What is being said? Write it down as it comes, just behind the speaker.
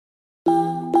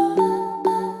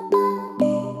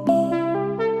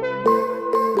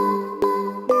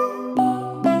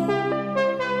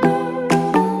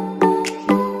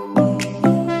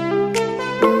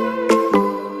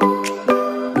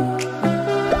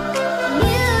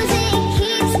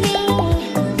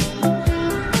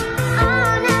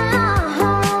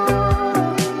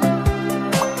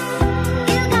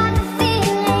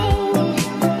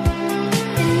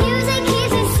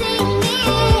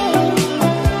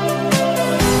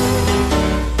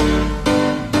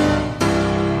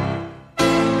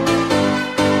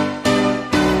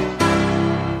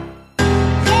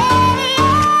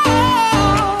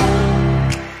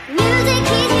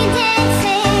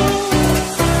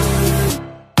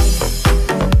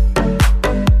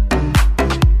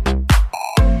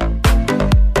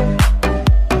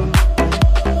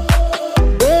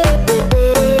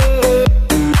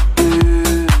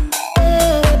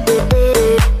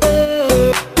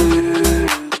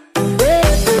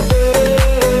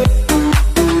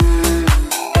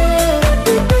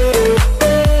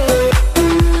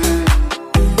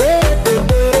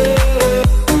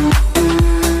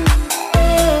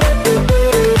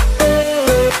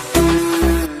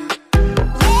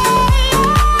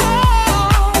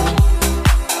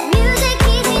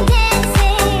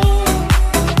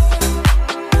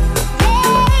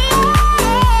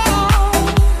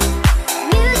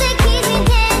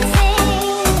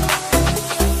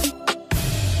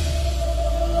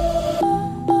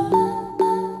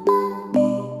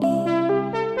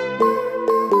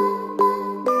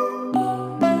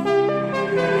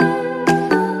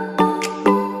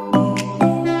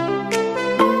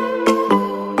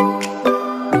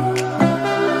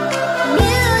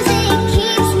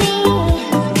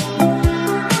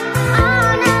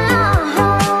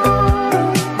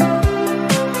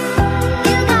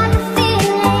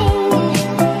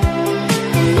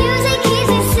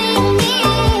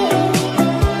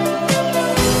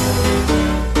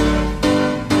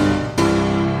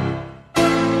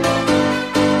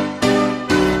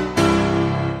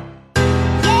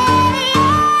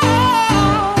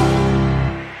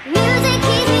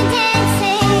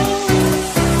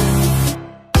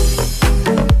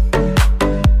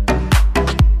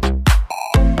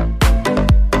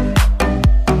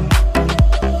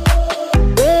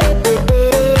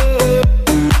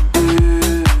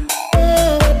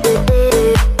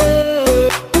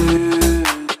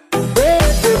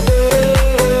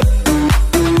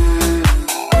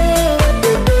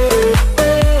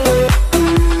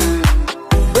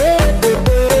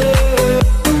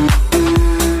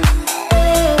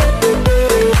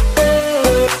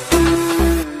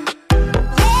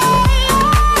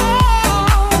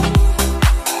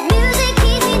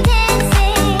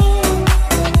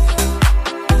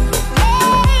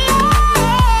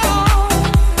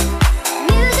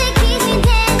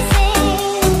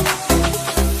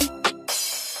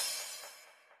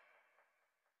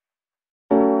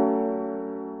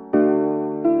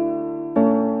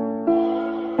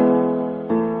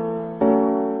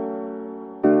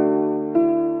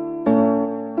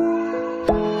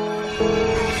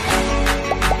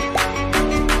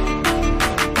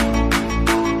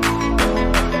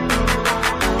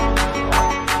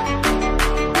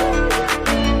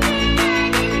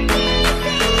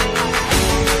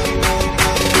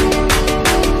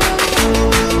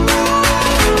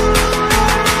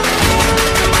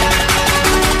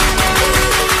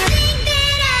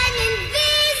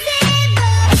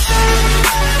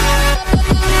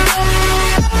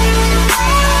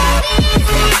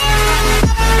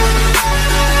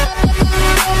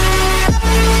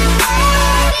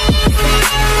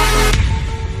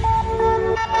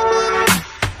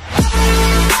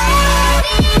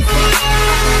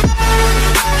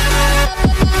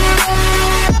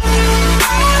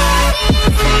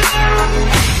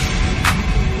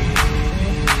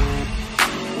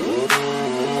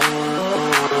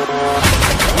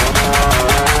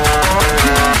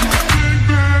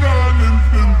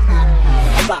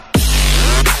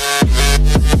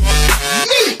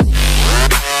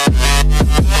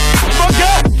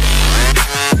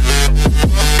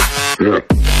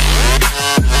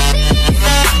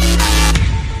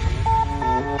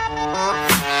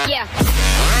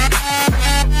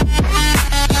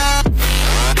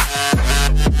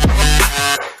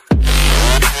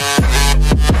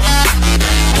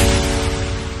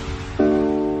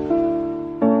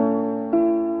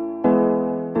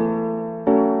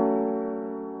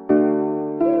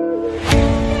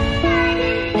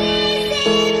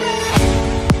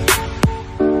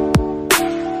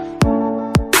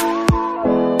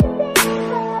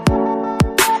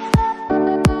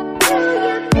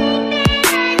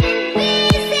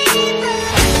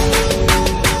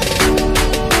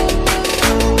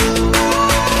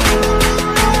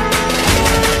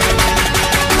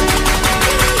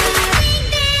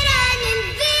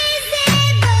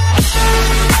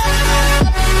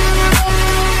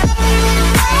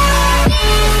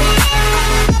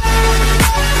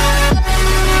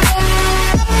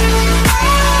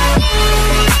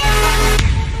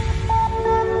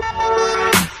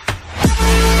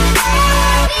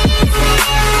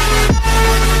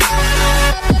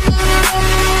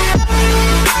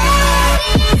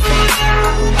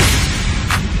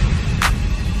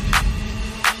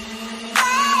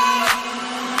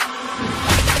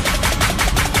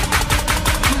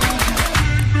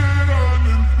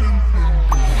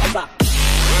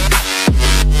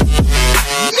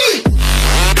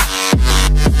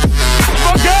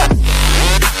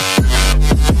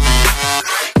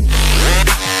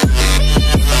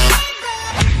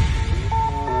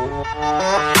On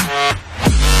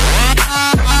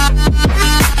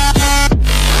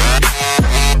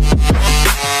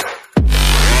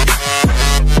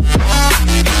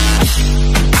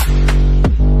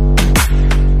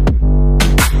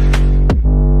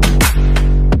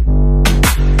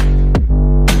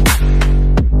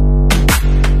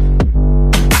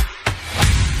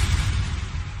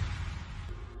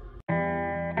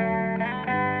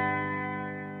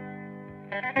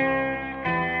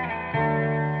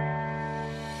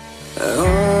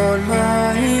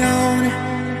my own,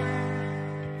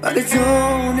 but I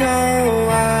don't know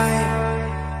why.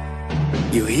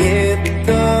 You hit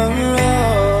the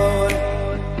road,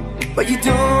 but you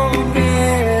don't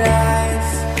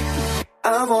realize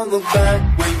I won't look back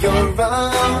when you're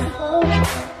around.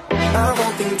 I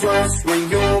won't think twice when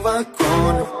you're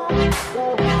gone.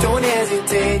 Don't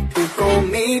hesitate to call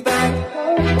me back,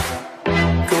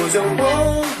 'cause I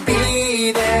won't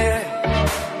be there.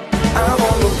 I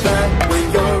won't look back when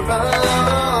you're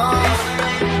around.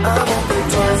 I won't think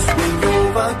twice when you're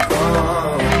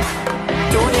gone.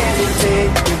 Don't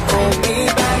hesitate to call me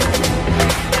back,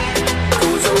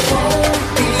 'cause I won't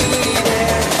be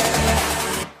there.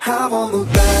 I won't look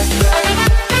back.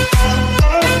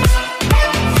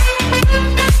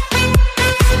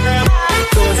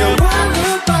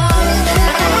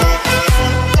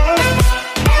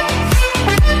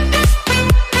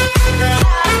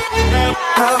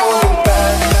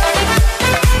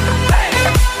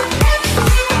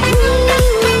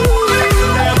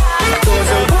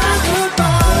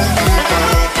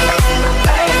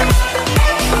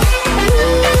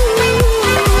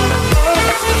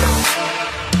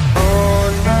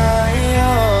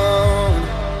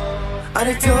 I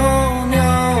don't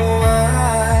know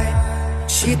why.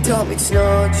 She told me it's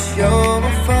not your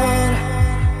fault,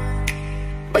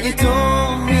 but you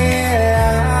don't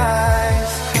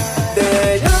realize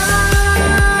that I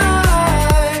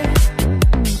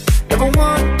never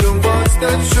wondered what's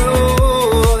the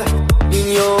truth in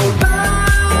your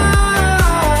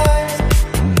eyes.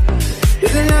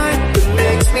 There's a light that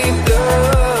makes me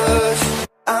blush.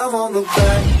 I won't look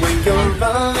back when you're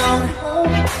around.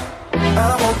 I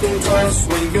won't think twice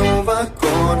when you're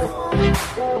gone.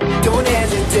 Don't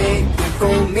hesitate to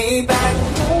call me back,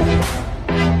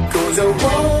 'cause I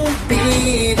won't be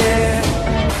there.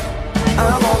 I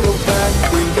won't look back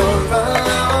when you're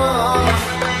around.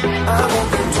 I won't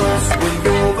think twice when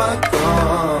you're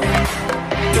gone.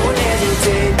 Don't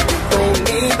hesitate to call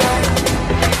me back,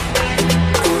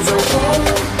 'cause I won't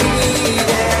be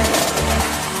there.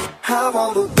 I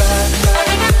won't look back.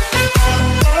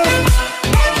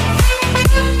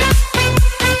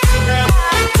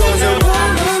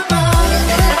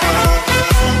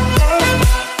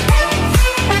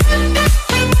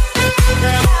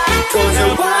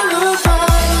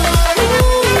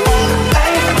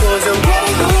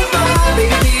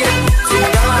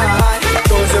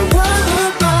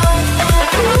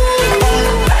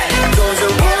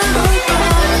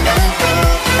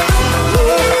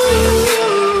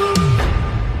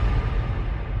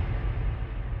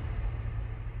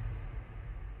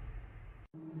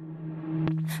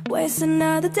 Waste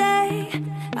another day,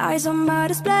 eyes on my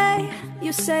display.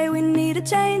 You say we need a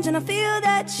change, and I feel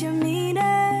that you mean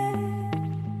it.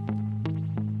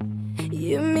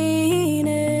 You mean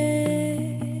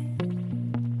it.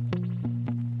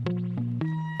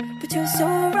 But you're so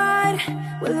right,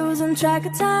 we're losing track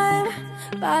of time,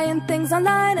 buying things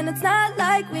online, and it's not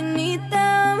like we need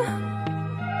them.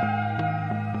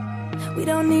 We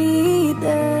don't need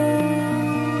them.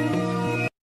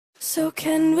 So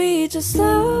can we just slow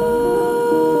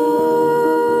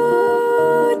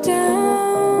down?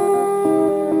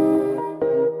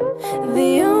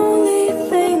 The only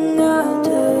thing I'll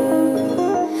do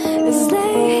is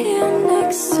lay here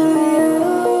next to you.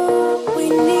 We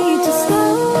need to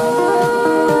slow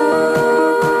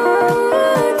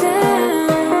down.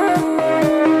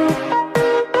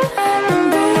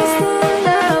 Embrace the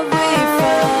love we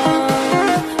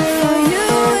found. For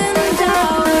you and I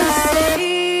were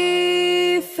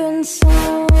safe and sound.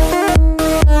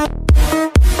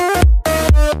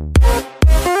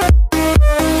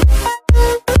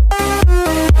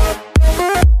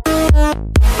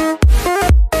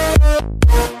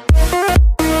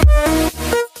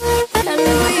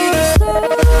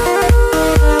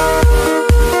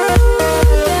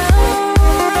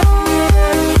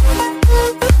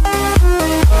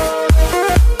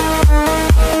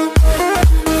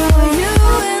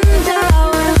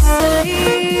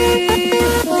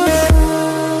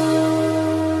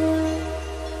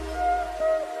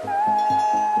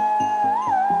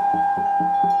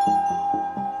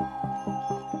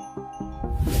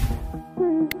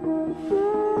 We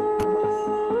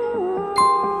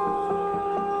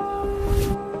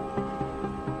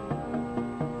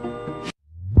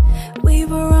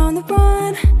were on the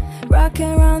run,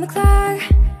 rocking around the clock.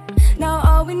 Now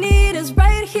all we need is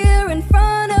right here in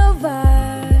front of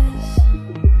us.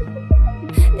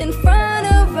 In front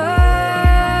of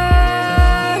us.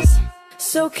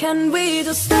 So can we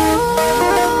just slow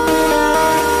down?